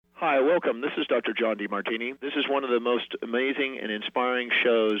Hi, welcome. This is Dr. John DeMartini. This is one of the most amazing and inspiring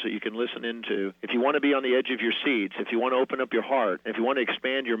shows that you can listen into. If you want to be on the edge of your seats, if you want to open up your heart, if you want to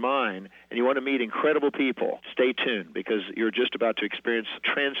expand your mind, and you want to meet incredible people, stay tuned because you're just about to experience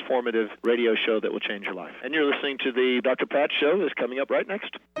a transformative radio show that will change your life. And you're listening to the Dr. Pat Show that's coming up right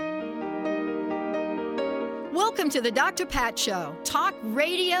next. Welcome to the Dr. Pat Show. Talk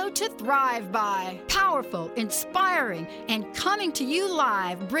radio to thrive by. Powerful, inspiring, and coming to you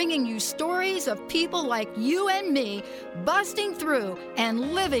live, bringing you stories of people like you and me busting through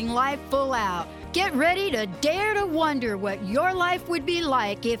and living life full out. Get ready to dare to wonder what your life would be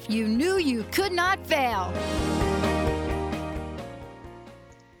like if you knew you could not fail.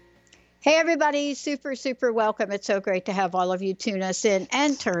 Hey, everybody. Super, super welcome. It's so great to have all of you tune us in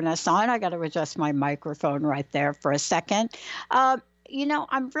and turn us on. I got to adjust my microphone right there for a second. I'm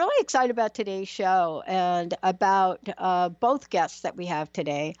really excited about today's show and about both guests that we have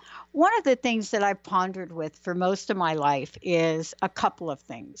today. One of the things that I've pondered with for most of my life is a couple of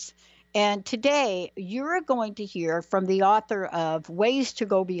things. And today you're going to hear from the author of Ways to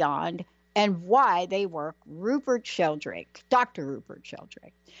Go Beyond and Why They Work, Rupert Sheldrake, Dr. Rupert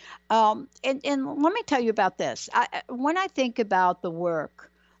Sheldrake. And let me tell you about this. When I think about the work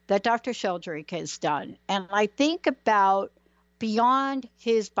that Dr. Sheldrake has done, and I think about beyond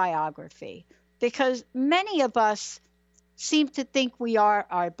his biography, because many of us seem to think we are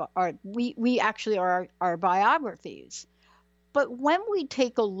we actually are our biographies. But when we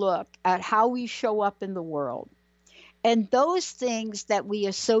take a look at how we show up in the world, and those things that we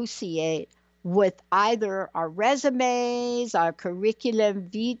associate with either our resumes, our curriculum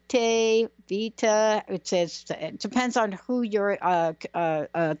vitae, it depends on who your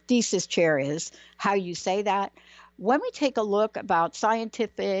thesis chair is, how you say that. When we take a look about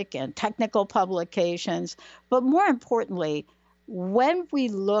scientific and technical publications, but more importantly, when we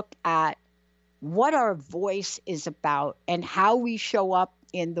look at what our voice is about and how we show up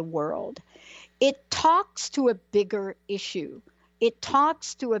in the world, it talks to a bigger issue. It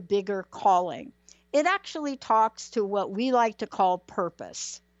talks to a bigger calling. It actually talks to what we like to call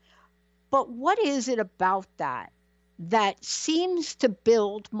purpose. But what is it about that seems to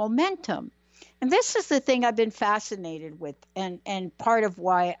build momentum? And this is the thing I've been fascinated with, and part of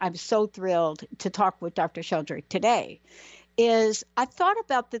why I'm so thrilled to talk with Dr. Sheldrake today, is I thought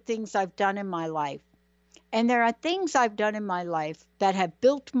about the things I've done in my life. And there are things I've done in my life that have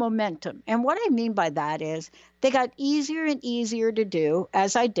built momentum. And what I mean by that is they got easier and easier to do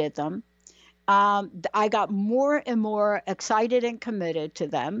as I did them. I got more and more excited and committed to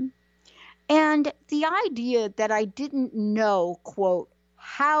them. And the idea that I didn't know, quote,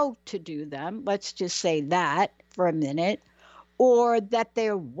 how to do them, let's just say that for a minute, or that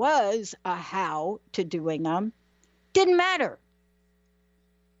there was a how to doing them, didn't matter.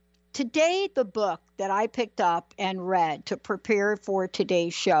 Today, the book that I picked up and read to prepare for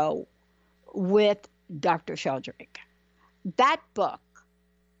today's show with Dr. Sheldrake, that book,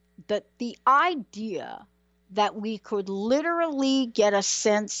 the idea that we could literally get a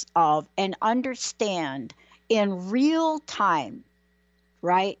sense of and understand in real time,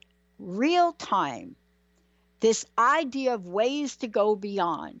 right? Real time, this idea of ways to go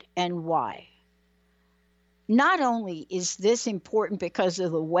beyond and why. Not only is this important because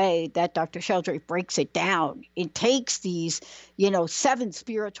of the way that Dr. Sheldrake breaks it down, it takes these, 7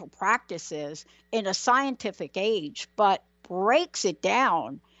 spiritual practices in a scientific age, but breaks it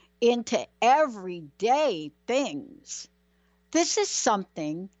down into everyday things. This is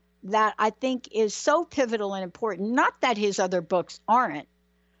something that I think is so pivotal and important. Not that his other books aren't,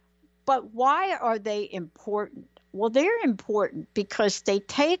 but why are they important? Well, they're important because they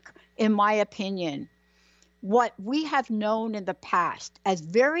take, in my opinion, what we have known in the past as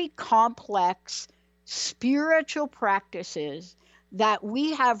very complex spiritual practices that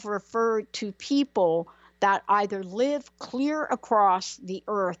we have referred to people that either live clear across the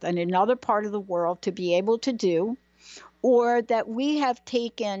earth and another part of the world to be able to do, or that we have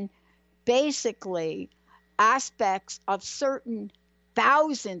taken basically aspects of certain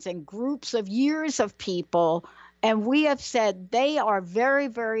thousands and groups of years of people, and we have said they are very,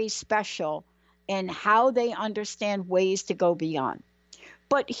 very special and how they understand ways to go beyond.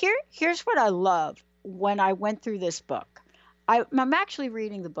 But here's what I love when I went through this book. I'm actually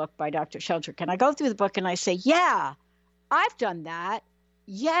reading the book by Dr. Sheldrake, and I go through the book and I say, yeah, I've done that.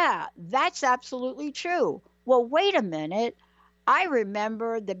 Yeah, that's absolutely true. Well, wait a minute. I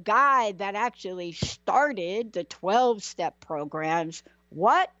remember the guy that actually started the 12-step programs.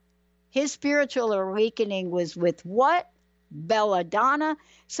 What? His spiritual awakening was with what? Belladonna.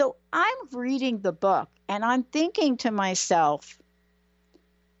 So I'm reading the book and I'm thinking to myself,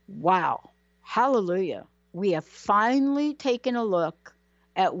 Wow. Hallelujah. We have finally taken a look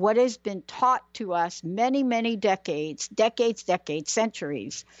at what has been taught to us many, many decades,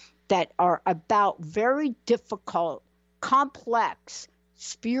 centuries, that are about very difficult, complex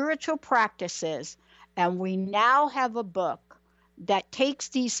spiritual practices. And we now have a book that takes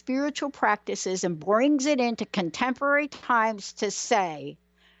these spiritual practices and brings it into contemporary times to say,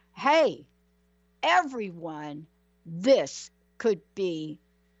 hey, everyone, this could be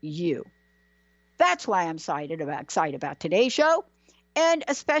you. That's why I'm excited about today's show, and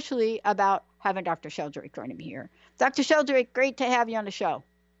especially about having Dr. Sheldrake join me here. Dr. Sheldrake, great to have you on the show.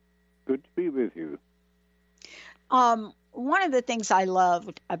 Good to be with you. One of the things I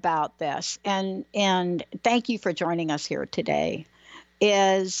loved about this, and thank you for joining us here today,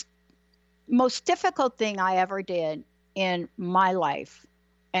 is most difficult thing I ever did in my life,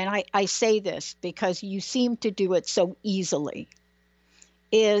 and I say this because you seem to do it so easily,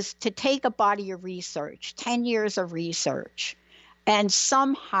 is to take a body of research, 10 years of research, and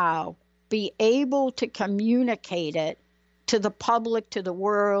somehow be able to communicate it to the public, to the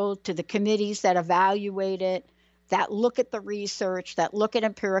world, to the committees that evaluate it, that look at the research, that look at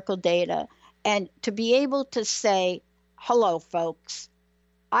empirical data, and to be able to say, hello, folks,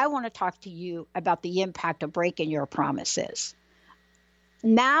 I want to talk to you about the impact of breaking your promises.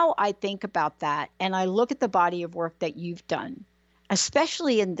 Now I think about that, and I look at the body of work that you've done,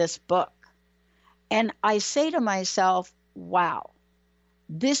 especially in this book. And I say to myself, wow,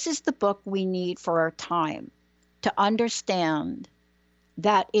 this is the book we need for our time to understand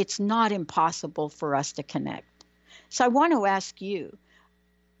that it's not impossible for us to connect. So I want to ask you,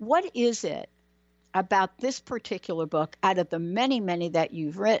 what is it about this particular book, out of the many, many that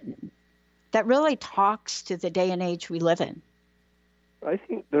you've written, that really talks to the day and age we live in? I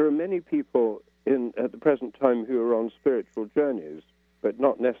think there are many people at the present time who are on spiritual journeys, but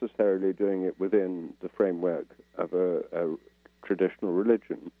not necessarily doing it within the framework of a traditional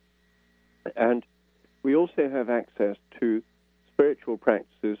religion. And we also have access to spiritual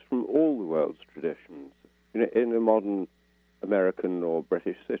practices from all the world's traditions. In a modern American or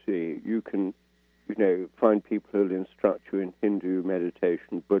British city, you can, find people who'll instruct you in Hindu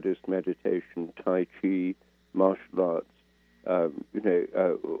meditation, Buddhist meditation, Tai Chi, martial arts,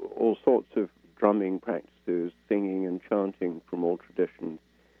 all sorts of drumming practices, singing and chanting from all traditions.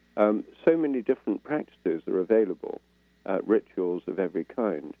 So many different practices are available, rituals of every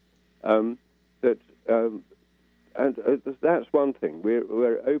kind. And that's one thing.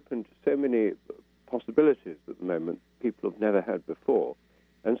 We're open to so many possibilities at the moment people have never had before.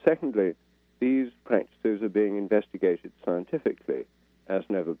 And secondly, these practices are being investigated scientifically as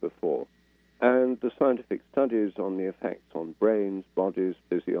never before. And the scientific studies on the effects on brains, bodies,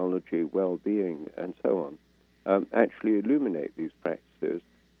 physiology, well-being, and so on, actually illuminate these practices.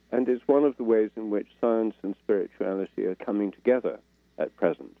 And it's one of the ways in which science and spirituality are coming together at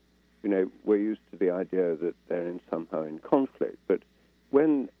present. We're used to the idea that they're somehow in conflict, but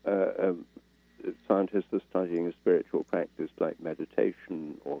when scientists are studying a spiritual practice like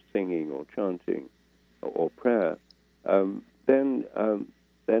meditation or singing or chanting or prayer, then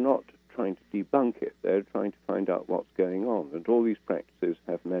they're not trying to debunk it. They're trying to find out what's going on, and all these practices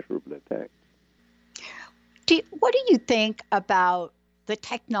have measurable effects. What do you think about the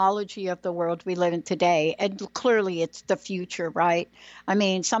technology of the world we live in today? And clearly it's the future, right? I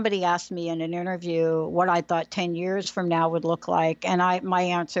mean, somebody asked me in an interview what I thought 10 years from now would look like. And my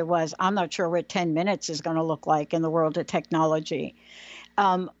answer was, I'm not sure what 10 minutes is going to look like in the world of technology.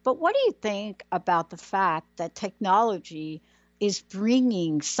 But what do you think about the fact that technology is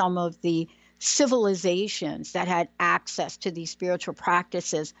bringing some of the civilizations that had access to these spiritual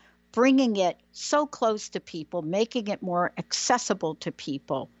practices, bringing it so close to people, making it more accessible to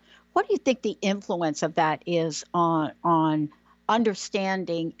people? What do you think the influence of that is on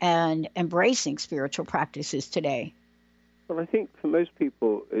understanding and embracing spiritual practices today? Well, I think for most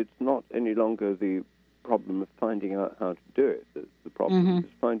people, it's not any longer the problem of finding out how to do it. The problem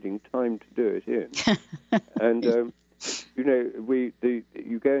is finding time to do it in. And,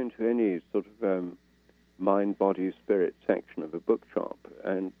 you go into any sort of mind, body, spirit section of a bookshop,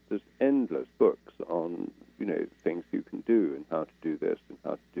 and there's endless books on, things you can do and how to do this and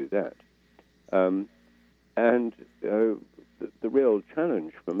how to do that. The real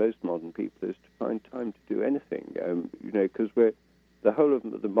challenge for most modern people is to find time to do anything, because the whole of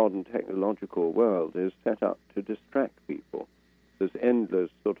the modern technological world is set up to distract people. There's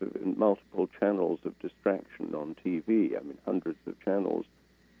endless sort of multiple channels of distraction on TV, hundreds of channels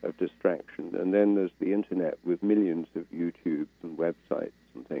of distraction. And then there's the internet with millions of YouTubes and websites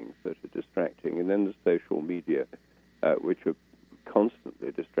and things that are distracting. And then there's social media, which are constantly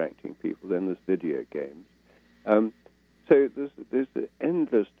distracting mindless video games. So there's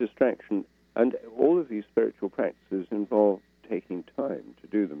endless distraction, and all of these spiritual practices involve taking time to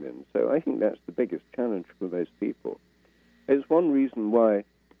do them in. So I think that's the biggest challenge for most people. It's one reason why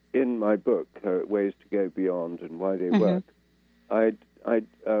in my book, Ways to Go Beyond and Why They Work, I'd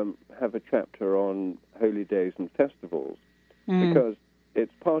have a chapter on holy days and festivals, because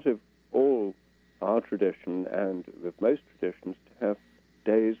it's part of all our tradition and with most traditions to have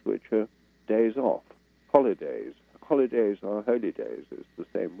days which are days off, holidays. Holidays are holy days, it's the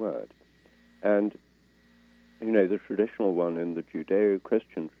same word. And, the traditional one in the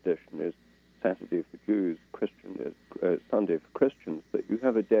Judeo-Christian tradition is Saturday for Jews, Sunday for Christians, that you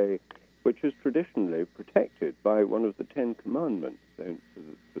have a day which is traditionally protected by one of the Ten Commandments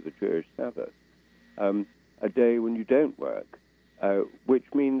for the Jewish Sabbath, a day when you don't work, which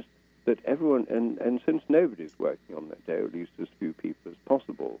means that everyone, and since nobody's working on that day, or at least as few people as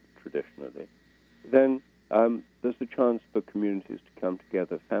possible traditionally, then there's a chance for communities to come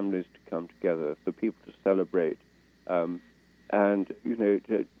together, families to come together, for people to celebrate, and,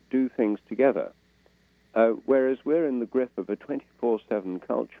 to do things together. Whereas we're in the grip of a 24/7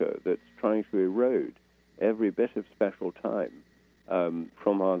 culture that's trying to erode every bit of special time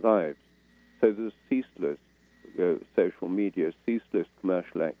from our lives. So there's ceaseless social media, ceaseless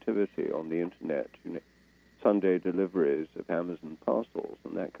commercial activity on the internet, Sunday deliveries of Amazon parcels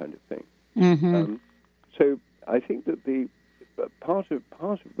and that kind of thing. So I think that the part of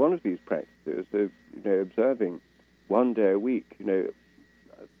one of these practices of observing one day a week,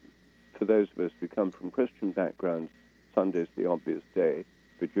 for those of us who come from Christian backgrounds, Sunday's the obvious day.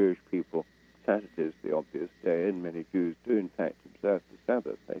 For Jewish people, Saturday's the obvious day, and many Jews do in fact observe the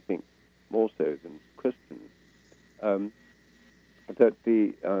Sabbath, I think more so than Christians.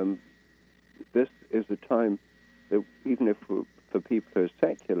 This is a time that even if for people who are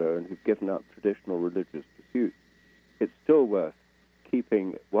secular and who've given up traditional religious pursuits, it's still worth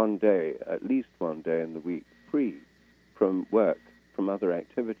keeping one day, at least one day in the week, free from work, from other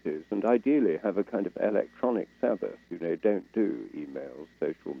activities, and ideally have a kind of electronic Sabbath. Don't do emails,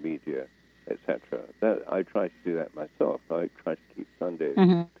 social media, etc. I try to do that myself. I try to keep Sundays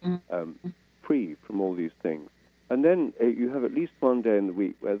free from all these things. And then you have at least one day in the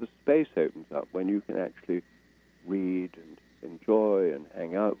week where the space opens up, when you can actually read and enjoy and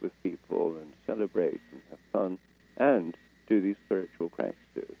hang out with people and celebrate and have fun and do these spiritual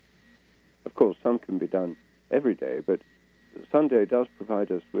practices. Of course, some can be done every day, but Sunday does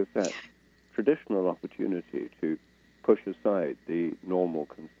provide us with that traditional opportunity to push aside the normal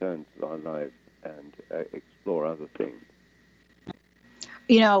concerns of our lives and explore other things.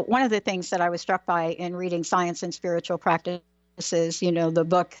 One of the things that I was struck by in reading Science and Spiritual Practices, the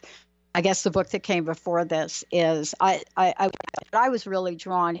book, I guess the book that came before this, is I was really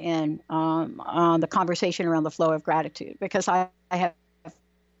drawn in on the conversation around the flow of gratitude, because I have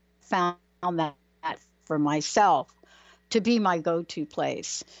found that for myself to be my go-to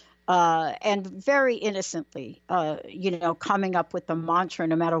place. And very innocently, coming up with the mantra,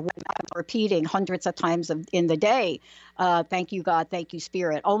 no matter what, repeating hundreds of times in the day, thank you, God, thank you,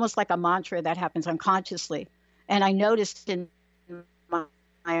 Spirit, almost like a mantra that happens unconsciously. And I noticed in my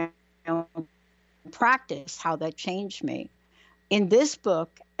own practice how that changed me. In this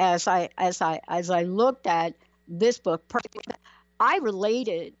book, as I looked at this book, I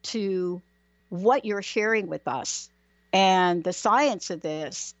related to what you're sharing with us and the science of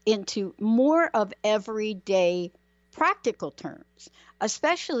this into more of everyday practical terms,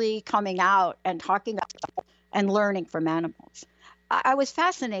 especially coming out and talking about and learning from animals. I was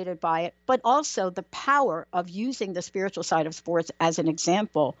fascinated by it, but also the power of using the spiritual side of sports as an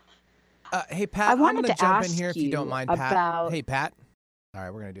example. Hey, Pat, I'm going to jump in here if you don't mind, Pat. Hey, Pat. All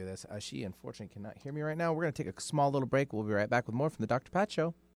right, we're going to do this. She unfortunately cannot hear me right now. We're going to take a small little break. We'll be right back with more from the Dr. Pat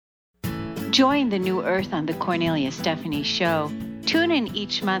Show. Join the New Earth on the Cornelia Stephanie Show. Tune in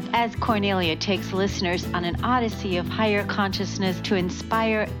each month as Cornelia takes listeners on an odyssey of higher consciousness to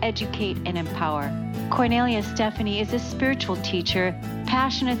inspire, educate, and empower. Cornelia Stephanie is a spiritual teacher,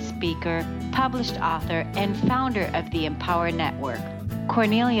 passionate speaker, published author, and founder of the Empower Network.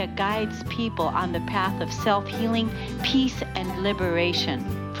 Cornelia guides people on the path of self-healing, peace, and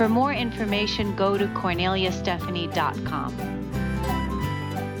liberation. For more information, go to corneliastephanie.com.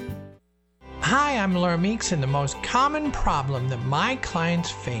 Hi, I'm Laura Meeks, and the most common problem that my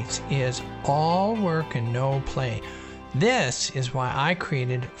clients face is all work and no play. This is why I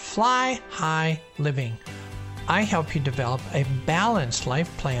created Fly High Living. I help you develop a balanced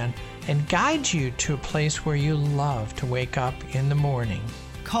life plan and guide you to a place where you love to wake up in the morning.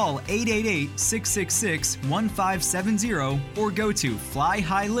 Call 888-666-1570 or go to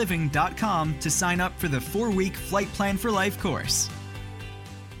flyhighliving.com to sign up for the 4-week Flight Plan for Life course.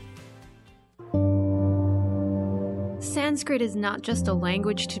 Sanskrit is not just a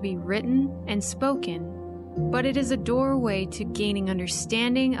language to be written and spoken, but it is a doorway to gaining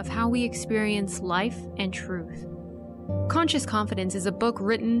understanding of how we experience life and truth. Conscious Confidence is a book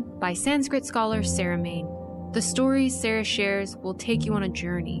written by Sanskrit scholar Sarah Main. The stories Sarah shares will take you on a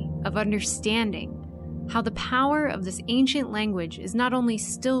journey of understanding how the power of this ancient language is not only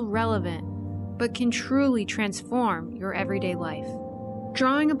still relevant, but can truly transform your everyday life.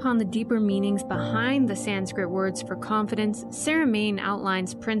 Drawing upon the deeper meanings behind the Sanskrit words for confidence, Sarah Main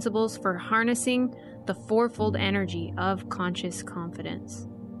outlines principles for harnessing the fourfold energy of conscious confidence: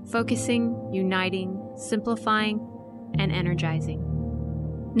 focusing, uniting, simplifying, and energizing.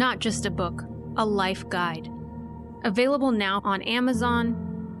 Not just a book, a life guide. Available now on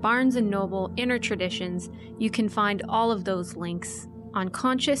Amazon, Barnes & Noble, Inner Traditions. You can find all of those links on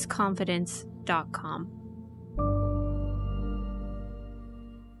consciousconfidence.com.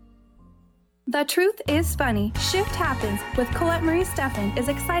 The Truth is Funny. Shift Happens with Colette Marie Steffen is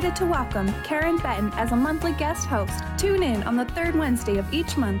excited to welcome Karen Benton as a monthly guest host. Tune in on the third Wednesday of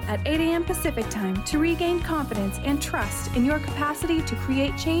each month at 8 a.m. Pacific Time to regain confidence and trust in your capacity to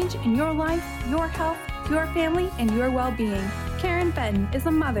create change in your life, your health, your family, and your well-being. Karen Benton is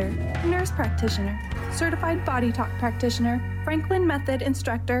a mother, nurse practitioner, certified body talk practitioner, Franklin Method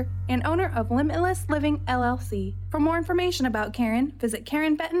instructor, and owner of Limitless Living LLC. For more information about Karen, visit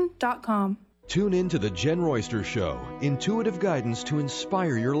KarenBenton.com. Tune in to The Jen Royster Show, intuitive guidance to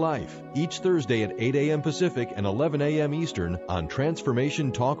inspire your life, each Thursday at 8 a.m. Pacific and 11 a.m. Eastern on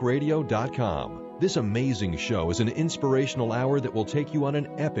TransformationTalkRadio.com. This amazing show is an inspirational hour that will take you on an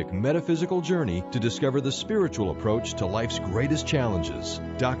epic metaphysical journey to discover the spiritual approach to life's greatest challenges.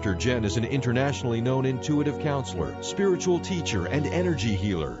 Dr. Jen is an internationally known intuitive counselor, spiritual teacher, and energy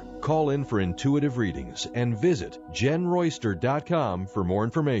healer. Call in for intuitive readings and visit JenRoyster.com for more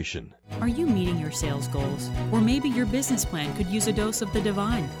information. Are you meeting your sales goals? Or maybe your business plan could use a dose of the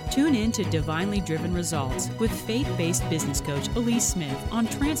divine? Tune in to Divinely Driven Results with faith-based business coach Elise Smith on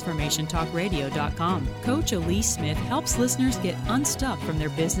TransformationTalkRadio.com. Coach Elise Smith helps listeners get unstuck from their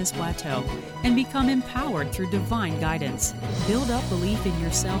business plateau and become empowered through divine guidance. Build up belief in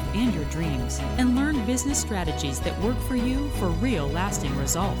yourself and your dreams and learn business strategies that work for you for real lasting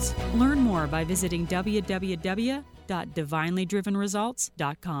results. Learn more by visiting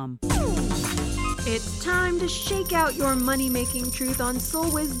www.divinelydrivenresults.com. It's time to shake out your money-making truth on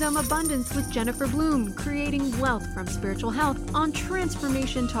Soul Wisdom Abundance with Jennifer Bloom, creating wealth from spiritual health on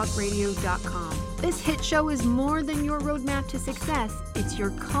TransformationTalkRadio.com. This hit show is more than your roadmap to success. It's your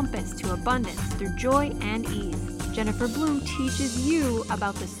compass to abundance through joy and ease. Jennifer Bloom teaches you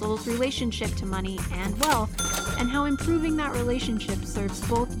about the soul's relationship to money and wealth and how improving that relationship serves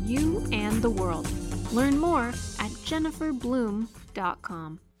both you and the world. Learn more at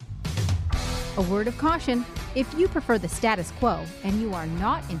jenniferbloom.com. A word of caution: if you prefer the status quo and you are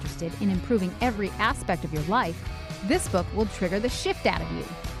not interested in improving every aspect of your life, this book will trigger the shift out of you.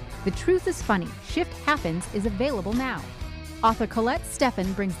 The Truth is Funny, Shift Happens is available now. Author Colette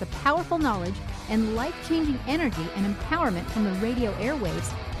Steffen brings the powerful knowledge and life-changing energy and empowerment from the radio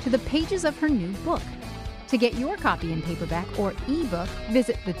airwaves to the pages of her new book. To get your copy in paperback or ebook,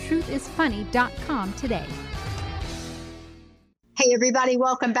 visit thetruthisfunny.com today. Hey, everybody,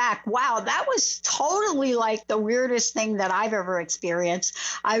 welcome back. Wow, that was totally like the weirdest thing that I've ever experienced.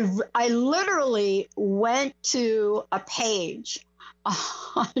 I literally went to a page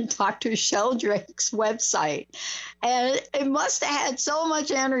on Dr. Sheldrake's website, and it must have had so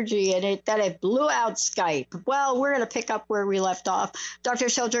much energy in it that it blew out Skype. Well, we're going to pick up where we left off. Dr.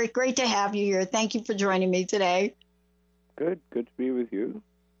 Sheldrake, great to have you here. Thank you for joining me today. Good to be with you.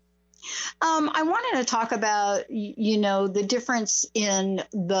 I wanted to talk about, the difference in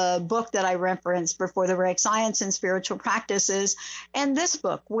the book that I referenced before, the Break Science and Spiritual Practices, and this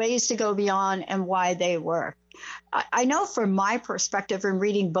book, Ways to Go Beyond and Why They Work. I know from my perspective in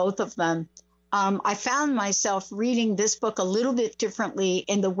reading both of them, I found myself reading this book a little bit differently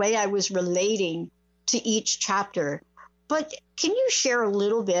in the way I was relating to each chapter. But can you share a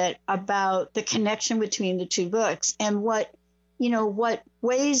little bit about the connection between the two books and what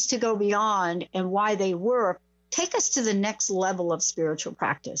Ways to Go Beyond and Why They Work take us to the next level of spiritual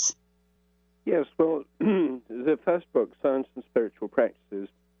practice? Yes, well, the first book, Science and Spiritual Practices,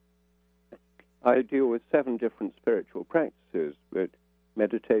 I deal with 7 different spiritual practices, but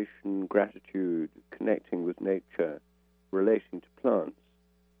meditation, gratitude, connecting with nature, relating to plants,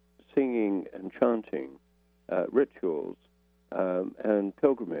 singing and chanting, rituals, and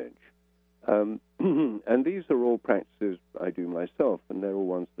pilgrimage. And these are all practices I do myself, and they're all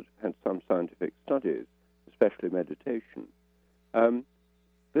ones that have had some scientific studies, especially meditation.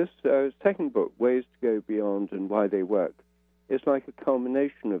 This second book, Ways to Go Beyond and Why They Work, is like a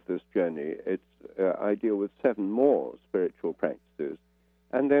culmination of this journey. I deal with 7 more spiritual practices,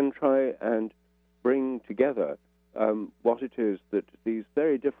 and then try and bring together what it is that these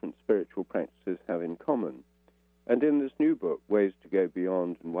very different spiritual practices have in common. And in this new book, Ways to Go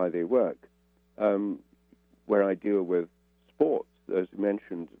Beyond and Why They Work, where I deal with sports, as you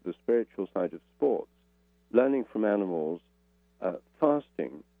mentioned, the spiritual side of sports, learning from animals,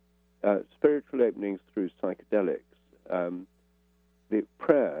 fasting, spiritual openings through psychedelics, the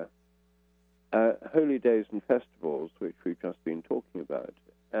prayer, holy days and festivals, which we've just been talking about,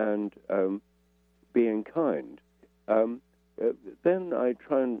 and being kind. Then I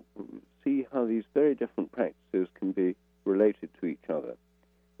try and see how these very different practices can be related to each other.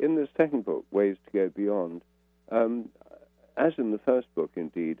 In the second book, Ways to Go Beyond, as in the first book,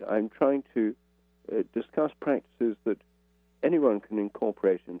 indeed, I'm trying to discuss practices that anyone can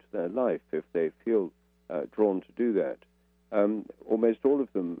incorporate into their life if they feel drawn to do that. Almost all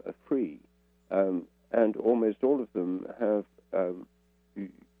of them are free, and almost all of them have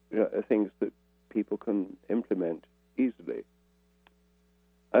things that people can implement easily.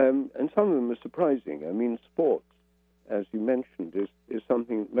 And some of them are surprising. I mean, sports, as you mentioned, is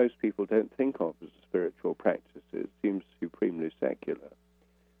something most people don't think of as a spiritual practice. It seems supremely secular.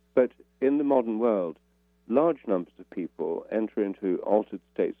 But in the modern world, large numbers of people enter into altered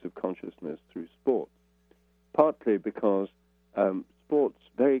states of consciousness through sports, partly because sports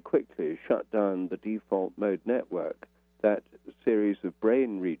very quickly shut down the default mode network, that series of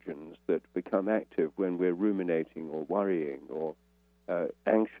brain regions that become active when we're ruminating or worrying or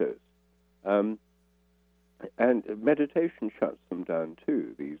anxious. And meditation shuts them down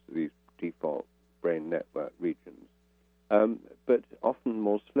too, these default brain network regions, but often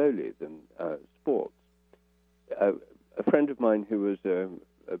more slowly than sports. A friend of mine who was a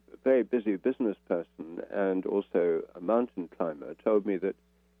very busy business person and also a mountain climber told me that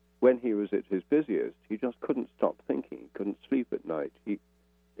when he was at his busiest, he just couldn't stop thinking. He couldn't sleep at night.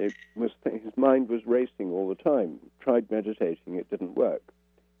 His mind was racing all the time. Tried meditating, it didn't work.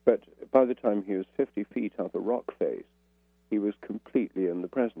 But by the time he was 50 feet up a rock face, he was completely in the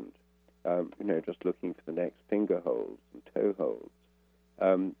present, just looking for the next finger holes and toe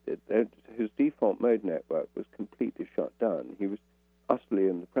holds. His default mode network was completely shut down. He was utterly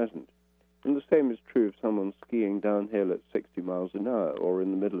in the present. And the same is true of someone skiing downhill at 60 miles an hour or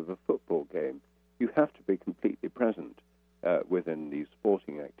in the middle of a football game. You have to be completely present within these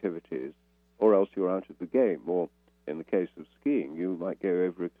sporting activities, or else you're out of the game. Or in the case of skiing, you might go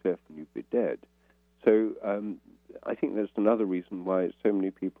over a cliff and you'd be dead. So I think there's another reason why so many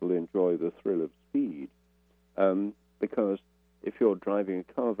people enjoy the thrill of speed, because if you're driving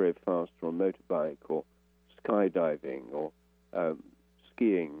a car very fast or a motorbike or skydiving or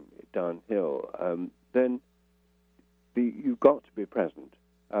skiing downhill, then you've got to be present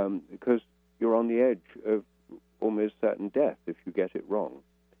because you're on the edge of almost certain death if you get it wrong.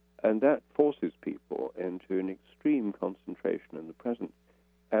 And that forces people into an extreme concentration in the present.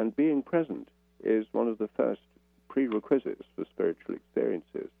 And being present is one of the first prerequisites for spiritual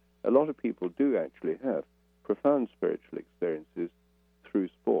experiences. A lot of people do actually have profound spiritual experiences through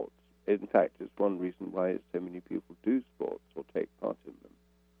sports. In fact, it's one reason why so many people do sports or take part in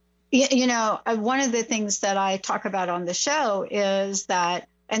them. One of the things that I talk about on the show is that,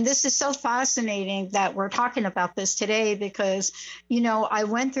 and this is so fascinating that we're talking about this today because, I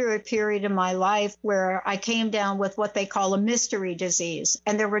went through a period in my life where I came down with what they call a mystery disease.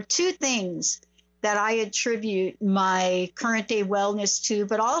 And there were 2 things that I attribute my current day wellness to,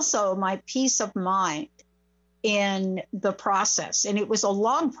 but also my peace of mind in the process. And it was a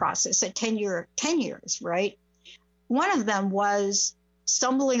long process, 10 years, right? One of them was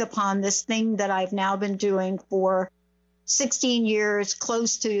stumbling upon this thing that I've now been doing for 16 years,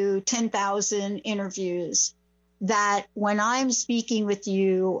 close to 10,000 interviews, that when I'm speaking with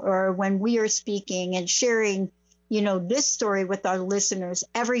you or when we are speaking and sharing, this story with our listeners,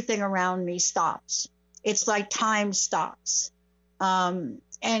 everything around me stops. It's like time stops.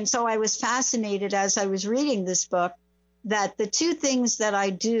 And so I was fascinated as I was reading this book that the 2 things that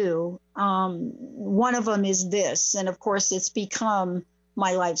I do, one of them is this, and of course it's become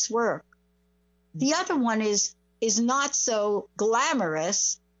my life's work. The other one is not so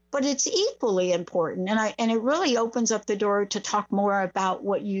glamorous, but it's equally important. And it really opens up the door to talk more about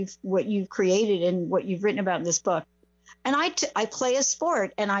what you've created and what you've written about in this book. And I play a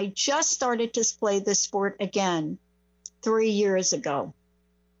sport, and I just started to play this sport again. 3 years ago.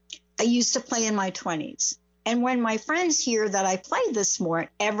 I used to play in my 20s. And when my friends hear that I play the sport,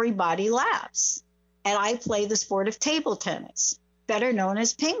 everybody laughs. And I play the sport of table tennis, better known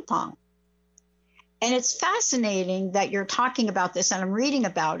as ping pong. And it's fascinating that you're talking about this, and I'm reading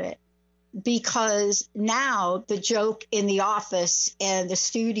about it, because now the joke in the office and the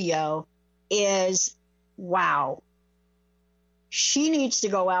studio is, wow, she needs to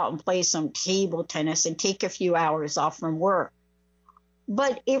go out and play some table tennis and take a few hours off from work.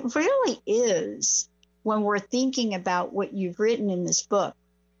 But it really is, when we're thinking about what you've written in this book,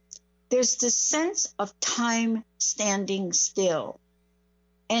 there's this sense of time standing still.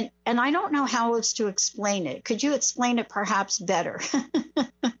 And I don't know how else to explain it. Could you explain it perhaps better?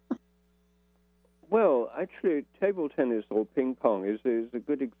 Well, actually, table tennis or ping pong is a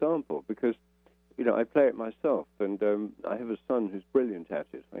good example because, you know, I play it myself, and I have a son who's brilliant at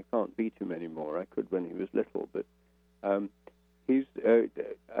it. I can't beat him anymore. I could when he was little, but he's the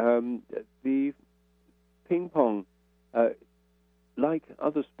ping pong, like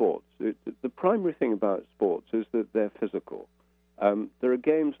other sports. The primary thing about sports is that they're physical. There are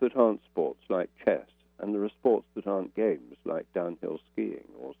games that aren't sports, like chess, and there are sports that aren't games, like downhill skiing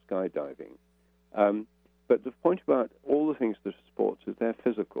or skydiving. But the point about all the things that are sports is they're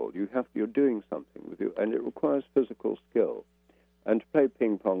physical. You're doing something with you, and it requires physical skill. And to play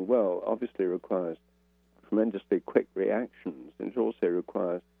ping pong well, obviously requires tremendously quick reactions, and it also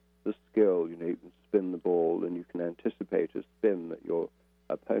requires the skill. You know, you can spin the ball, and you can anticipate a spin that your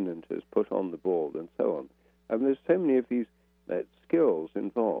opponent has put on the ball, and so on. And there's so many of these skills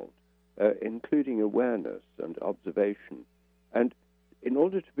involved, including awareness and observation. And in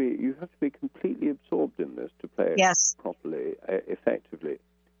order to be, you have to be completely absorbed in this to play it properly, effectively.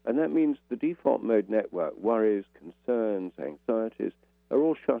 And that means the default mode network, worries, concerns, anxieties, are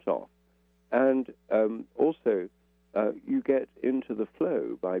all shut off. And also, you get into the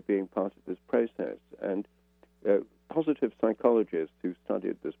flow by being part of this process. And positive psychologists who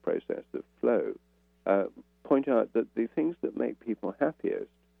studied this process of flow point out that the things that make people happiest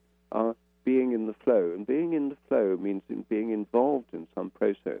are being in the flow. And being in the flow means being involved in some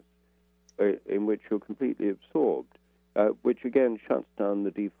process in which you're completely absorbed, which again shuts down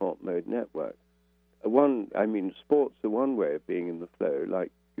the default mode network. Sports are one way of being in the flow,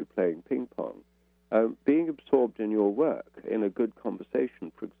 like you playing ping pong. Being absorbed in your work, in a good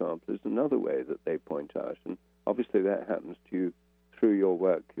conversation, for example, is another way that they point out. And obviously that happens to you through your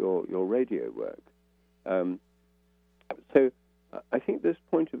work, your radio work. So I think this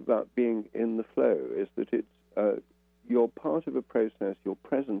point about being in the flow is that it's you're part of a process, you're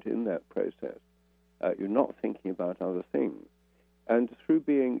present in that process, you're not thinking about other things. And through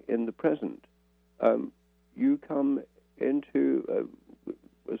being in the present, you come into,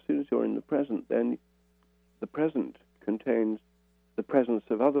 as soon as you're in the present, then the present contains the presence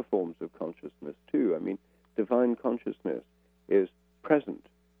of other forms of consciousness too. I mean, divine consciousness is present.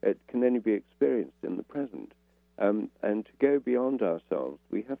 It can only be experienced in the present. And to go beyond ourselves,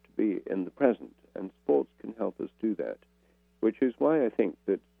 we have to be in the present, and sports can help us do that, which is why I think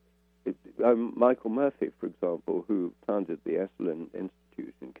that Michael Murphy, for example, who founded the Esalen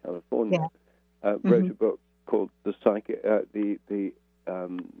Institute in California, wrote a book called the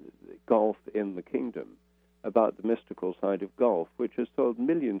Golf in the Kingdom, about the mystical side of golf, which has sold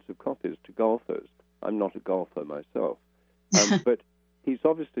millions of copies to golfers. I'm not a golfer myself, but he's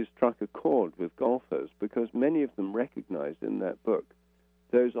obviously struck a chord with golfers because many of them recognize in that book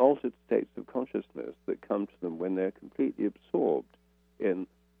those altered states of consciousness that come to them when they're completely absorbed in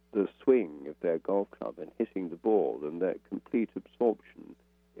the swing of their golf club and hitting the ball, and their complete absorption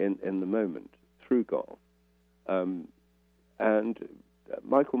in the moment through golf. And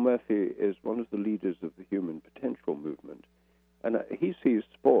Michael Murphy is one of the leaders of the human potential movement, and he sees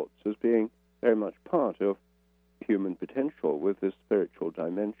sports as being very much part of human potential with this spiritual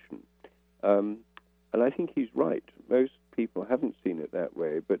dimension. And I think he's right. Most people haven't seen it that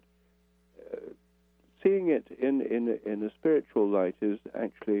way, but seeing it in a spiritual light is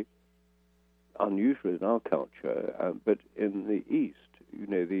actually unusual in our culture. But in the East, you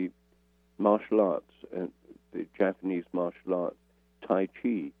know, the martial arts, the Japanese martial arts, Tai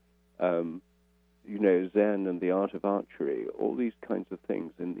Chi, you know, Zen and the art of archery, all these kinds of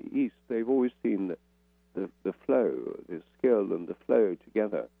things in the East, they've always seen that the flow, the skill and the flow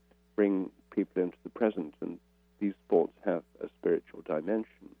together bring people into the present, and these sports have a spiritual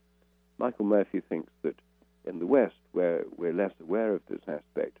dimension. Michael Murphy thinks that in the West, where we're less aware of this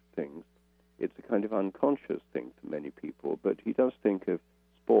aspect of things, it's a kind of unconscious thing for many people, but he does think of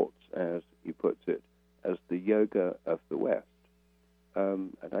sports, as he puts it, as the yoga of the West.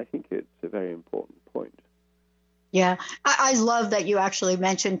 And I think it's a very important point. Yeah, I love that you actually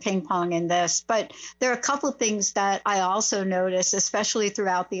mentioned ping pong in this, but there are a couple of things that I also noticed, especially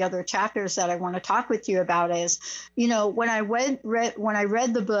throughout the other chapters that I want to talk with you about is, when I read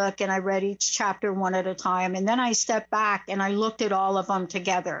the book and I read each chapter one at a time, and then I stepped back and I looked at all of them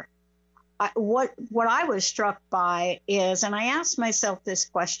together. What I was struck by is, and I asked myself this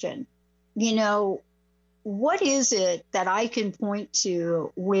question, what is it that I can point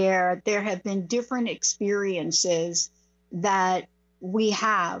to where there have been different experiences that we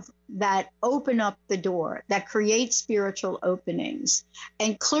have that open up the door, that create spiritual openings?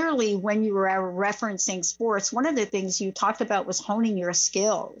 And clearly, when you were referencing sports, one of the things you talked about was honing your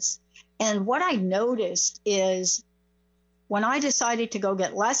skills. And what I noticed is when I decided to go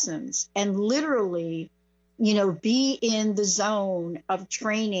get lessons and literally, be in the zone of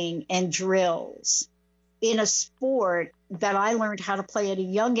training and drills, in a sport that I learned how to play at a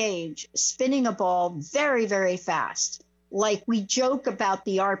young age, spinning a ball very, very fast. Like we joke about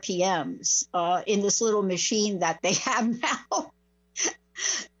the RPMs in this little machine that they have now,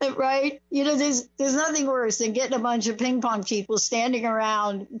 right? There's nothing worse than getting a bunch of ping pong people standing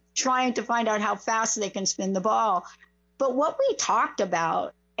around trying to find out how fast they can spin the ball. But what we talked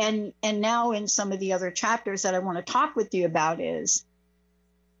about, and now in some of the other chapters that I want to talk with you about is,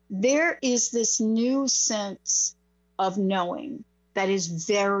 there is this new sense of knowing that is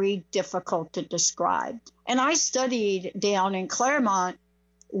very difficult to describe. And I studied down in Claremont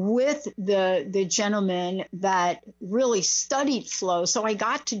with the gentleman that really studied flow. So I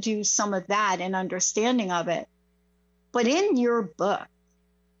got to do some of that and understanding of it. But in your book,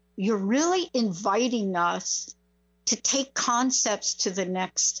 you're really inviting us to take concepts to the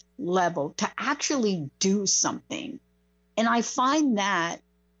next level, to actually do something. And I find that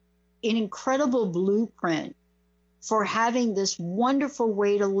an incredible blueprint for having this wonderful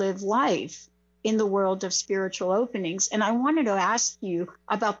way to live life in the world of spiritual openings. And I wanted to ask you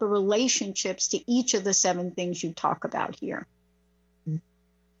about the relationships to each of the 7 things you talk about here.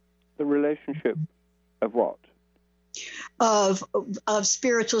 The relationship of what? Of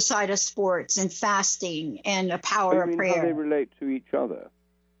spiritual side of sports and fasting and a power of prayer. How they relate to each other?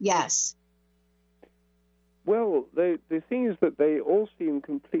 Yes. Well, the thing is that they all seem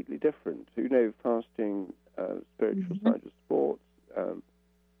completely different. Fasting, spiritual side of sports,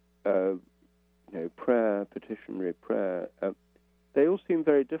 prayer, petitionary prayer. They all seem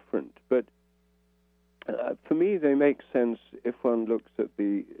very different. But for me, they make sense if one looks at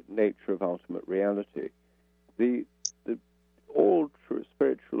the nature of ultimate reality. All true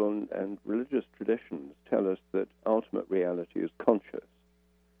spiritual and religious traditions tell us that ultimate reality is conscious.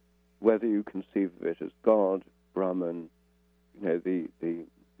 Whether you conceive of it as God, Brahman, the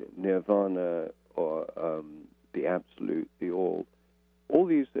nirvana, or the absolute, the all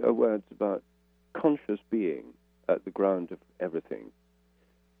these are words about conscious being at the ground of everything.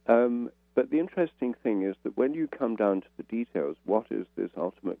 But the interesting thing is that when you come down to the details, what is this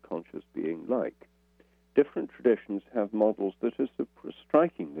ultimate conscious being like? Different traditions have models that are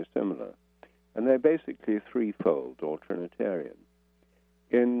strikingly similar, and they're basically threefold or Trinitarian.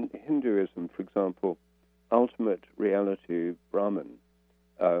 In Hinduism, for example, ultimate reality, Brahman,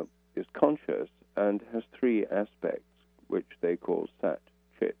 is conscious and has 3 aspects, which they call Sat,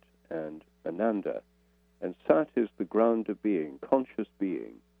 Chit, and Ananda. And Sat is the ground of being, conscious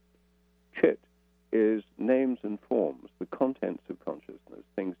being. Chit is names and forms, the contents of consciousness,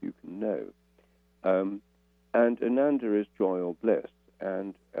 things you can know. And Ananda is joy or bliss,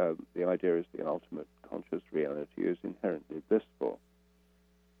 and the idea is the ultimate conscious reality is inherently blissful.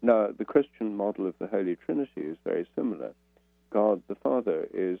 Now, the Christian model of the Holy Trinity is very similar. God the Father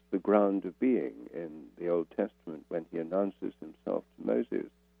is the ground of being. In the Old Testament, when he announces himself to Moses,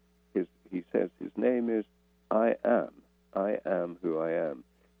 he says his name is I am who I am.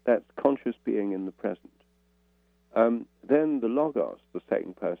 That's conscious being in the present. Then the Logos, the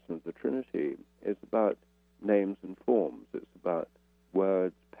second person of the Trinity, is about names and forms. It's about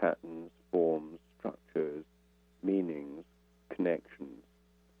words, patterns, forms, structures, meanings, connections.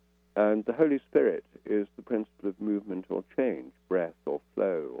 And the Holy Spirit is the principle of movement or change, breath or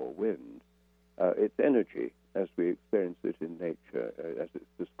flow or wind. It's energy, as we experience it in nature, as it's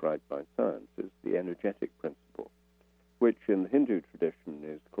described by science, is the energetic principle, which in the Hindu tradition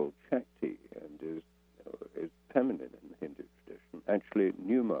is called Shakti and is feminine in the Hindu tradition. Actually,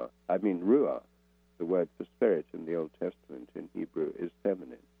 Ruah, the word for spirit in the Old Testament in Hebrew, is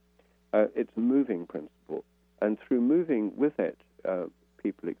feminine. It's a moving principle, and through moving with it,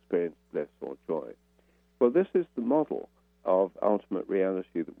 people experience bliss or joy. Well, this is the model of ultimate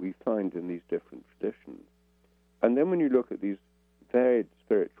reality that we find in these different traditions. And then when you look at these varied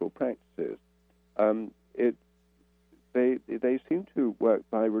spiritual practices, they seem to work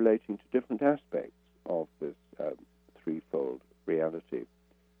by relating to different aspects of this threefold reality.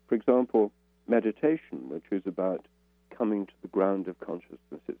 For example, meditation, which is about coming to the ground of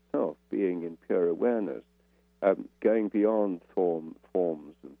consciousness itself, being in pure awareness, going beyond forms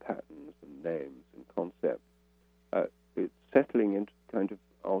and patterns and names and concepts. It's settling into kind of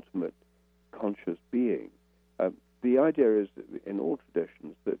ultimate conscious being. The idea is, in all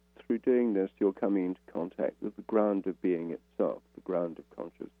traditions, that through doing this, you're coming into contact with the ground of being itself, the ground of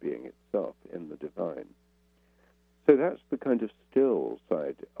conscious being itself in the divine. So that's the kind of still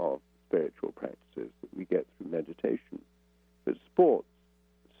side of spiritual practices that we get through meditation. But sports,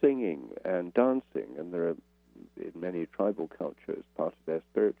 singing and dancing, and there are in many tribal cultures, part of their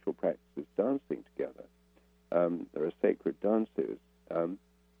spiritual practice is dancing together. There are sacred dances.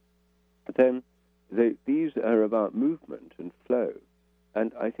 Then these are about movement and flow,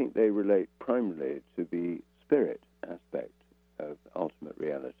 and I think they relate primarily to the spirit aspect of ultimate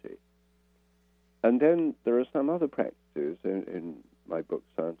reality. And then there are some other practices in my book,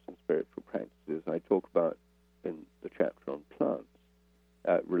 Science and Spiritual Practices. I talk about in the chapter on plants,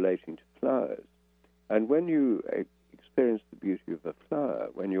 relating to flowers. And when you experience the beauty of a flower,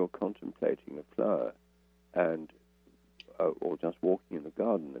 when you're contemplating a flower, and or just walking in the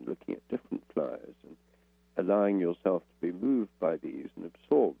garden and looking at different flowers and allowing yourself to be moved by these and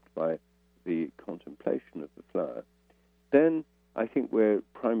absorbed by the contemplation of the flower, then I think we're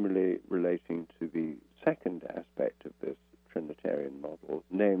primarily relating to the second aspect of this Trinitarian model,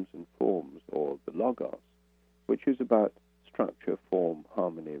 names and forms, or the Logos, which is about structure, form,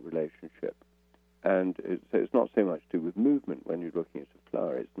 harmony, relationship. And it's not so much to do with movement. When you're looking at a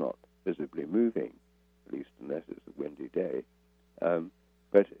flower, it's not visibly moving, at least unless it's a windy day.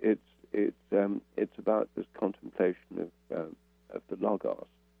 But it's about this contemplation of the Logos.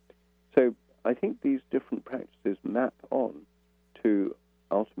 So I think these different practices map on to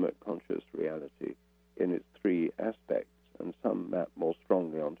ultimate conscious reality in its three aspects, and some map more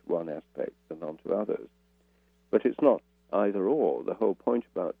strongly onto one aspect than onto others. But it's not either or. The whole point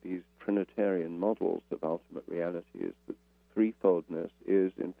about these Trinitarian models of ultimate reality is that threefoldness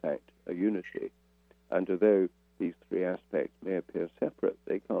is, in fact, a unity. And although these three aspects may appear separate,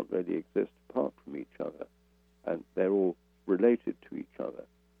 they can't really exist apart from each other. And they're all related to each other.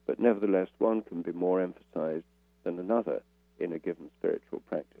 But nevertheless, one can be more emphasized than another in a given spiritual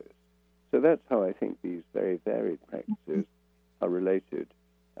practice. So that's how I think these very varied practices are related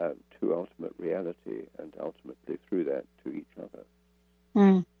to ultimate reality, and ultimately through that to each other.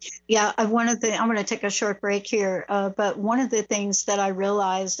 Yeah, I'm going to take a short break here, but one of the things that I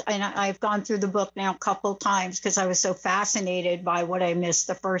realized, and I've gone through the book now a couple times because I was so fascinated by what I missed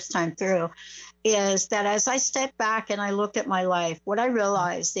the first time through, is that as I stepped back and I looked at my life, what I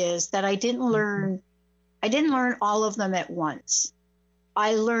realized is that I didn't learn all of them at once.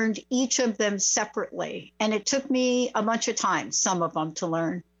 I learned each of them separately, and it took me a bunch of time, some of them, to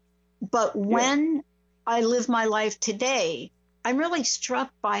learn. But when I live my life today, I'm really struck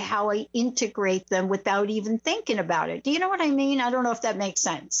by how I integrate them without even thinking about it. Do you know what I mean? I don't know if that makes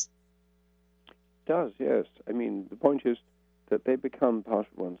sense. It does, yes. I mean, the point is that they become part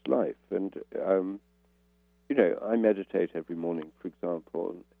of one's life. And, I meditate every morning, for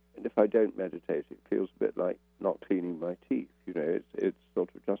example, and if I don't meditate, it feels a bit like not cleaning my teeth. It's sort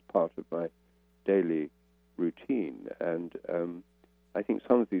of just part of my daily routine. And I think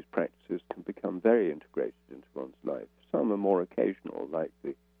some of these practices can become very integrated into one's life. Some are more occasional, like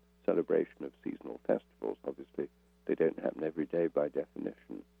the celebration of seasonal festivals. Obviously, they don't happen every day by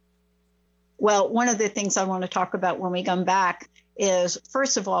definition. Well, one of the things I want to talk about when we come back is,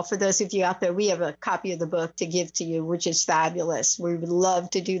 first of all, for those of you out there, we have a copy of the book to give to you, which is fabulous. We would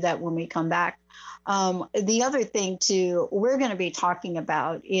love to do that when we come back. The other thing, too, we're going to be talking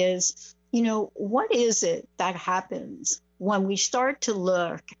about is, what is it that happens when we start to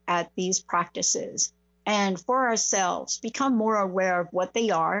look at these practices and for ourselves become more aware of what they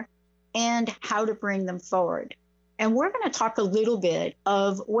are and how to bring them forward. And we're going to talk a little bit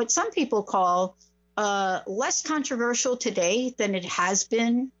of what some people call less controversial today than it has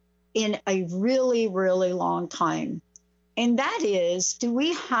been in a really, really long time. And that is, do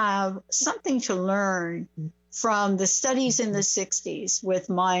we have something to learn from the studies in the 60s with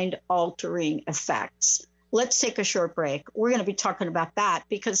mind-altering effects? Let's take a short break. We're going to be talking about that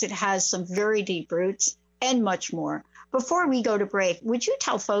because it has some very deep roots and much more. Before we go to break, would you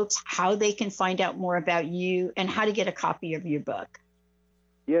tell folks how they can find out more about you and how to get a copy of your book?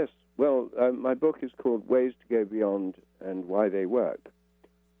 Yes. Well, my book is called Ways to Go Beyond and Why They Work.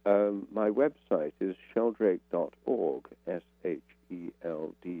 My website is sheldrake.org, SHELDRAKE,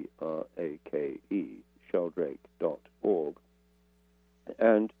 robertsheldrake.org.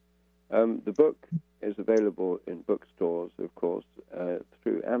 And the book is available in bookstores, of course,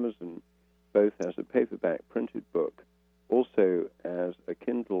 through Amazon, both as a paperback printed book, also as a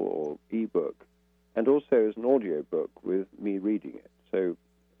Kindle or e-book, and also as an audio book with me reading it. So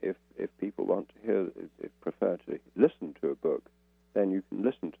if people want to hear, if prefer to listen to a book, then you can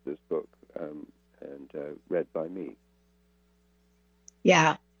listen to this book and read by me.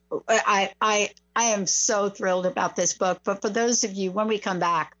 Yeah, I am so thrilled about this book. But for those of you, when we come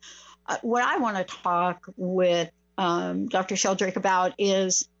back, what I want to talk with Dr. Sheldrake about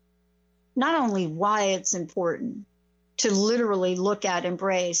is not only why it's important to literally look at,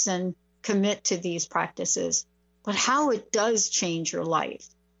 embrace, and commit to these practices, but how it does change your life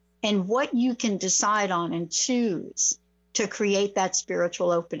and what you can decide on and choose to create that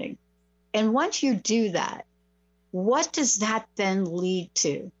spiritual opening. And once you do that, what does that then lead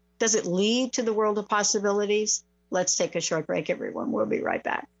to? Does it lead to the world of possibilities? Let's take a short break, everyone. We'll be right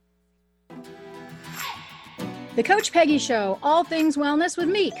back. The Coach Peggy Show, all things wellness with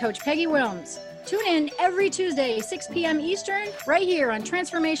me, Coach Peggy Wilms. Tune in every Tuesday, 6 p.m. Eastern, right here on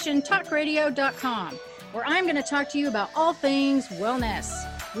TransformationTalkRadio.com, where I'm going to talk to you about all things wellness.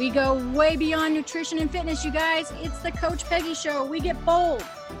 We go way beyond nutrition and fitness, you guys. It's the Coach Peggy Show. We get bold,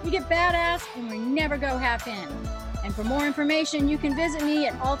 we get badass, and we never go half in. And for more information, you can visit me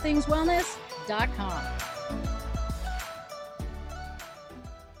at allthingswellness.com.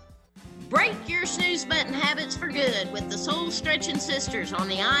 Break your snooze button habits for good with the Soul Stretching Sisters on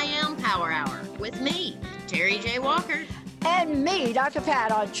the I Am Power Hour with me, Terry J. Walker. And me, Dr.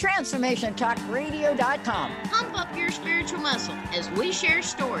 Pat, on TransformationTalkRadio.com. Pump up your spiritual muscle as we share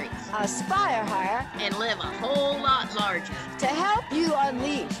stories, aspire higher, and live a whole lot larger. To help you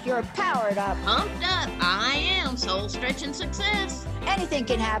unleash your powered up, pumped up, I Am Soul Stretching Success. Anything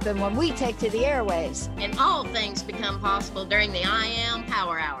can happen when we take to the airwaves. And all things become possible during the I Am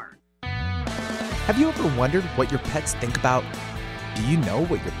Power Hour. Have you ever wondered what your pets think about? Do you know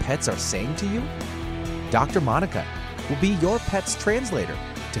what your pets are saying to you? Dr. Monica will be your pet's translator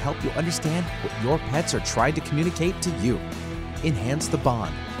to help you understand what your pets are trying to communicate to you. Enhance the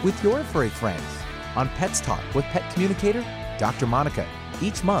bond with your furry friends on Pets Talk with Pet Communicator Dr. Monica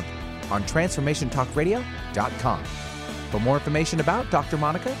each month on TransformationTalkRadio.com. For more information about Dr.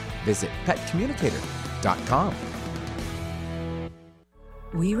 Monica, visit PetCommunicator.com.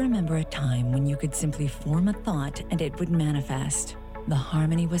 We remember a time when you could simply form a thought and it would manifest. The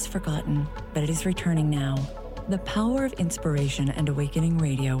harmony was forgotten, but it is returning now. The Power of Inspiration and Awakening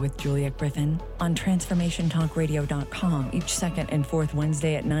Radio with Julia Griffin on TransformationTalkRadio.com each second and fourth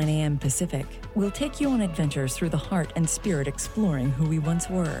Wednesday at 9 a.m. Pacific will take you on adventures through the heart and spirit, exploring who we once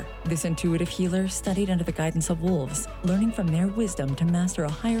were. This intuitive healer studied under the guidance of wolves, learning from their wisdom to master a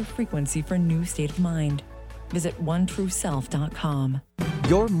higher frequency for a new state of mind. Visit OneTrueSelf.com.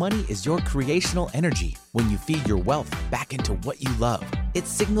 Your money is your creational energy. When you feed your wealth back into what you love, it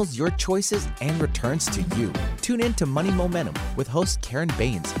signals your choices and returns to you. Tune in to Money Momentum with host Karen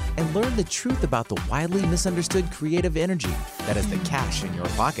Baines and learn the truth about the widely misunderstood creative energy that is the cash in your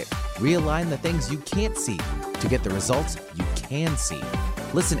pocket. Realign the things you can't see to get the results you can see.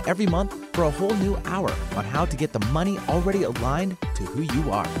 Listen every month for a whole new hour on how to get the money already aligned to who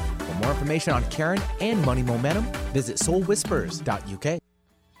you are. For more information on Karen and Money Momentum, visit soulwhispers.uk.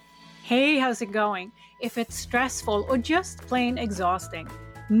 Hey, how's it going? If it's stressful or just plain exhausting,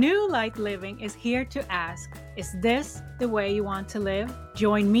 New Light Living is here to ask, is this the way you want to live?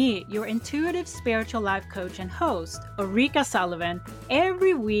 Join me, your intuitive spiritual life coach and host, Ulrika Sullivan,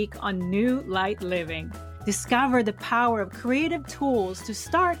 every week on New Light Living. Discover the power of creative tools to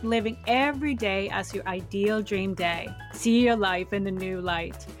start living every day as your ideal dream day. See your life in the new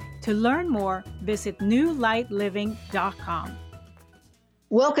light. To learn more, visit newlightliving.com.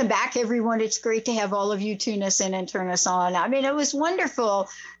 Welcome back, everyone. It's great to have all of you tune us in and turn us on. I mean, it was wonderful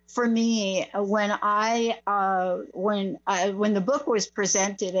for me when the book was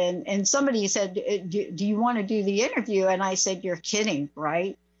presented and somebody said, do you want to do the interview? And I said, you're kidding,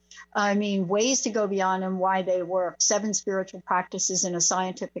 right? I mean, ways to go beyond and why they work. 7 spiritual practices in a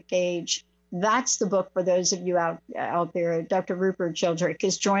scientific age. That's the book for those of you out there. Dr. Rupert Sheldrake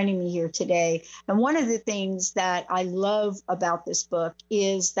is joining me here today. And one of the things that I love about this book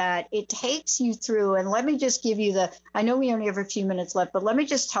is that it takes you through, and let me just give you I know we only have a few minutes left, but let me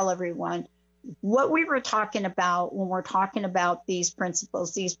just tell everyone what we were talking about when we're talking about these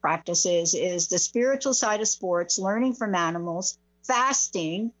principles, these practices, is the spiritual side of sports, learning from animals,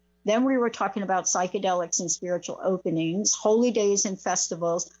 fasting. Then we were talking about psychedelics and spiritual openings, holy days and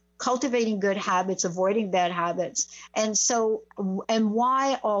festivals, cultivating good habits, avoiding bad habits. And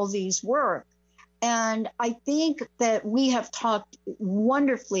why all these work. And I think that we have talked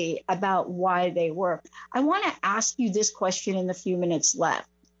wonderfully about why they work. I want to ask you this question in the few minutes left.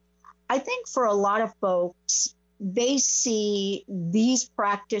 I think for a lot of folks, they see these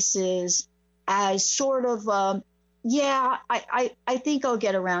practices as sort of, I think I'll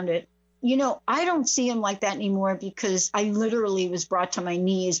get around it. You know, I don't see them like that anymore because I literally was brought to my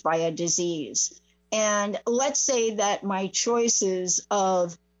knees by a disease. And let's say that my choices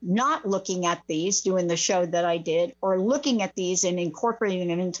of not looking at these, doing the show that I did, or looking at these and incorporating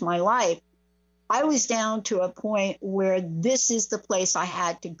them into my life, I was down to a point where this is the place I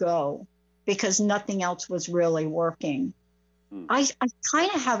had to go because nothing else was really working. I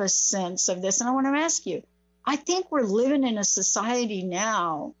kind of have a sense of this, and I want to ask you, I think we're living in a society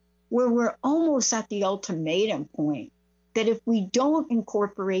now where we're almost at the ultimatum point that if we don't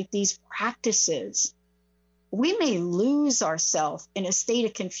incorporate these practices, we may lose ourselves in a state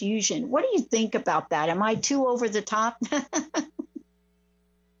of confusion. What do you think about that? Am I too over the top?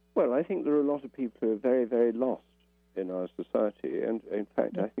 Well, I think there are a lot of people who are very, very lost in our society. And in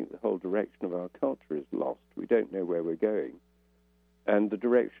fact, I think the whole direction of our culture is lost. We don't know where we're going. And the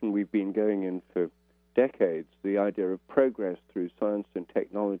direction we've been going in for decades, the idea of progress through science and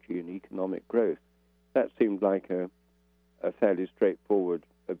technology and economic growth, that seemed like a fairly straightforward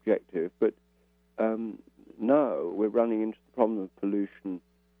objective. But now we're running into the problem of pollution,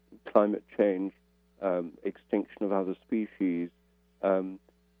 climate change, extinction of other species,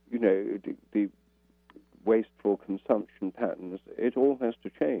 the wasteful consumption patterns. It all has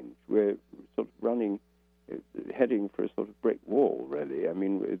to change. We're sort of heading for a sort of brick wall, really. I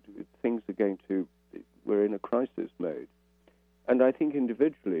mean, things are we're in a crisis mode. And I think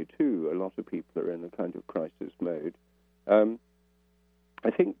individually, too, a lot of people are in a kind of crisis mode. I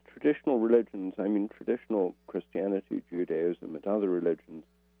think traditional religions, traditional Christianity, Judaism, and other religions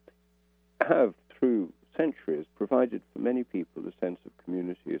have, through centuries, provided for many people a sense of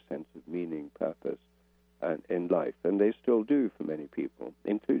community, a sense of meaning, purpose in life. And they still do for many people,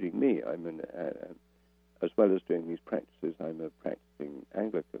 including me. As well as doing these practices, I'm a practicing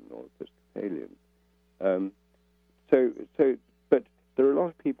Anglican or Episcopalian. But there are a lot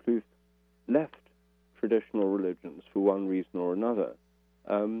of people who've left traditional religions for one reason or another.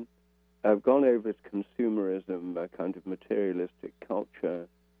 Have gone over to consumerism, a kind of materialistic culture,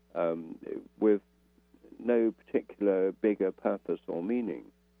 with no particular bigger purpose or meaning.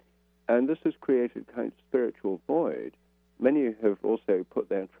 And this has created a kind of spiritual void. Many have also put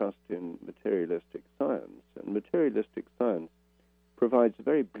their trust in materialistic science, and materialistic science provides a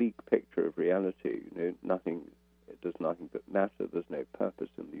very bleak picture of reality. It does nothing but matter. There's no purpose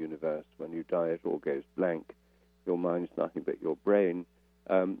in the universe. When you die, it all goes blank. Your mind's nothing but your brain.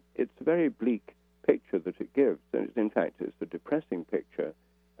 It's a very bleak picture that it gives, and in fact, it's a depressing picture.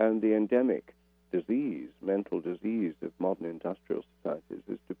 And the endemic disease, mental disease of modern industrial societies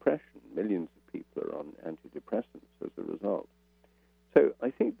is depression. Millions of people are on antidepressants as a result. So I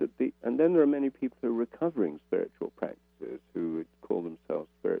think that and then there are many people who are recovering spiritual practices who would call themselves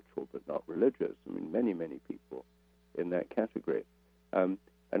spiritual but not religious. Many, many people in that category. And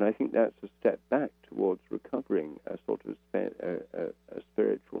I think that's a step back towards recovering a sort of a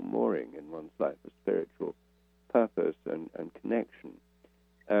spiritual mooring in one's life, a spiritual purpose and connection.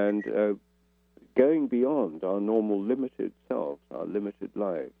 And going beyond our normal limited selves, our limited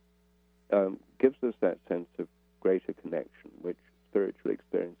lives, gives us that sense of greater connection, which spiritual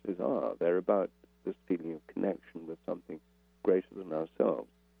experiences are. They're about this feeling of connection with something greater than ourselves.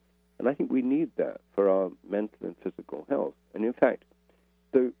 And I think we need that for our mental and physical health. And in fact,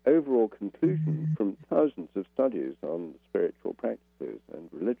 the overall conclusion from thousands of studies on spiritual practices and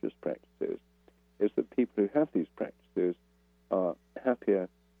religious practices is that people who have these practices are happier,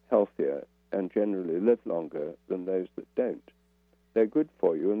 healthier, and generally live longer than those that don't. They're good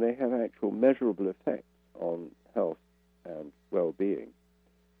for you, and they have actual measurable effects on health and well-being.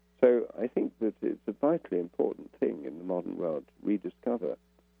 So I think that it's a vitally important thing in the modern world to rediscover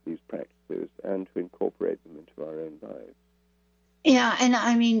these practices and to incorporate them into our own lives. Yeah,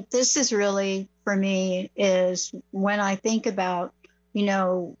 and this is really, for me, is when I think about,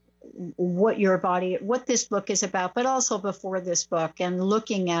 what this book is about, but also before this book, and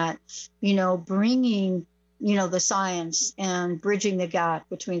looking at, bringing, the science and bridging the gap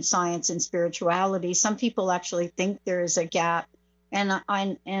between science and spirituality. Some people actually think there is a gap. And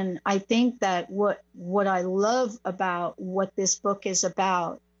I think that what I love about what this book is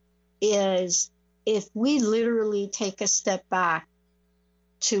about is if we literally take a step back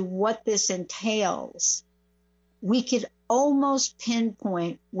to what this entails, we could almost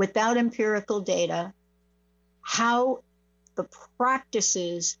pinpoint without empirical data how the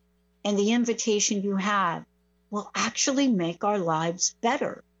practices and the invitation you have will actually make our lives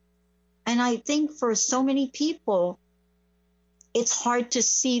better. And I think for so many people, it's hard to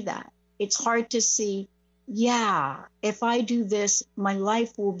see that. It's hard to see, yeah, if I do this, my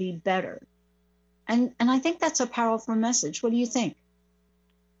life will be better. And I think that's a powerful message. What do you think?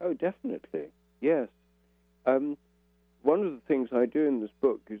 Oh, definitely. Yes. One of the things I do in this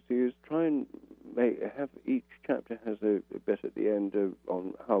book, you see, is try and have each chapter has a bit at the end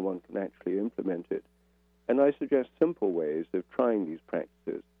on how one can actually implement it. And I suggest simple ways of trying these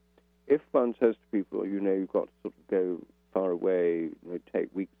practices. If one says to people, you've got to sort of go far away,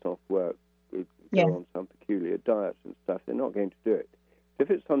 take weeks off work, go on some peculiar diet and stuff, they're not going to do it. If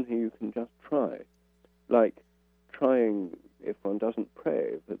it's something you can just try, like trying, if one doesn't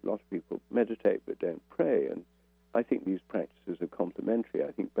pray, but a lot of people meditate but don't pray, and I think these practices are complementary.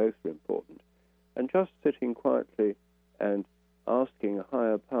 I think both are important. And just sitting quietly and asking a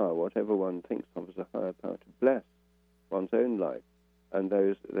higher power, whatever one thinks of as a higher power, to bless one's own life and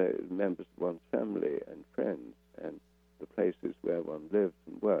those members of one's family and friends and the places where one lives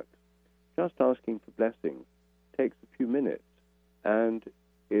and works. Just asking for blessings takes a few minutes and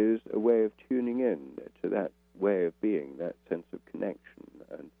is a way of tuning in to that way of being, that sense of connection,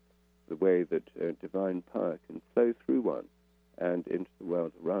 and the way that divine power can flow through one and into the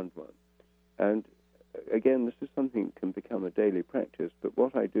world around one. And again, this is something that can become a daily practice, but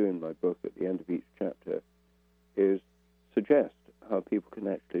what I do in my book at the end of each chapter is suggest how people can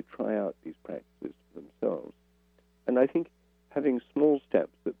actually try out these practices for themselves. And I think having small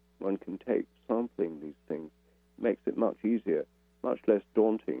steps that one can take, sampling these things, makes it much easier, much less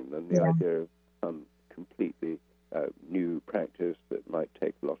daunting than the idea of some completely new practice that might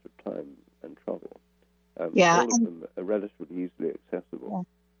take a lot of time and trouble. All of them are relatively easily accessible.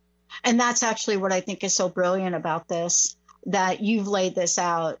 And that's actually what I think is so brilliant about this, that you've laid this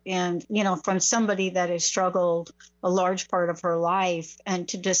out. And, from somebody that has struggled a large part of her life, and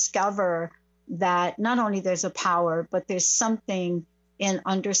to discover that not only there's a power, but there's something in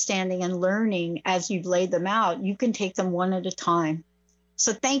understanding and learning as you've laid them out. You can take them one at a time.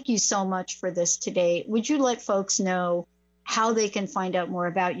 So thank you so much for this today. Would you let folks know how they can find out more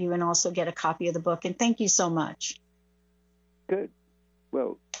about you and also get a copy of the book? And thank you so much. Good.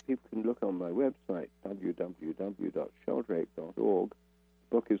 Well, people can look on my website, www.sheldrake.org. The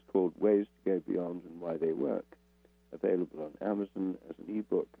book is called Ways to Go Beyond and Why They Work, available on Amazon as an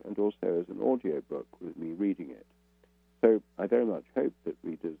ebook and also as an audio book with me reading it. So I very much hope that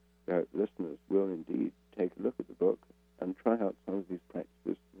readers, listeners, will indeed take a look at the book and try out some of these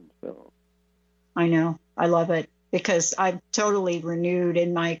practices themselves. I know. I love it because I'm totally renewed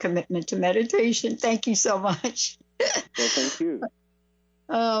in my commitment to meditation. Thank you so much. Well, thank you.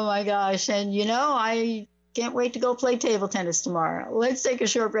 Oh, my gosh. And, I can't wait to go play table tennis tomorrow. Let's take a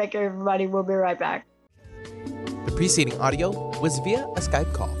short break, everybody. We'll be right back. The preceding audio was via a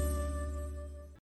Skype call.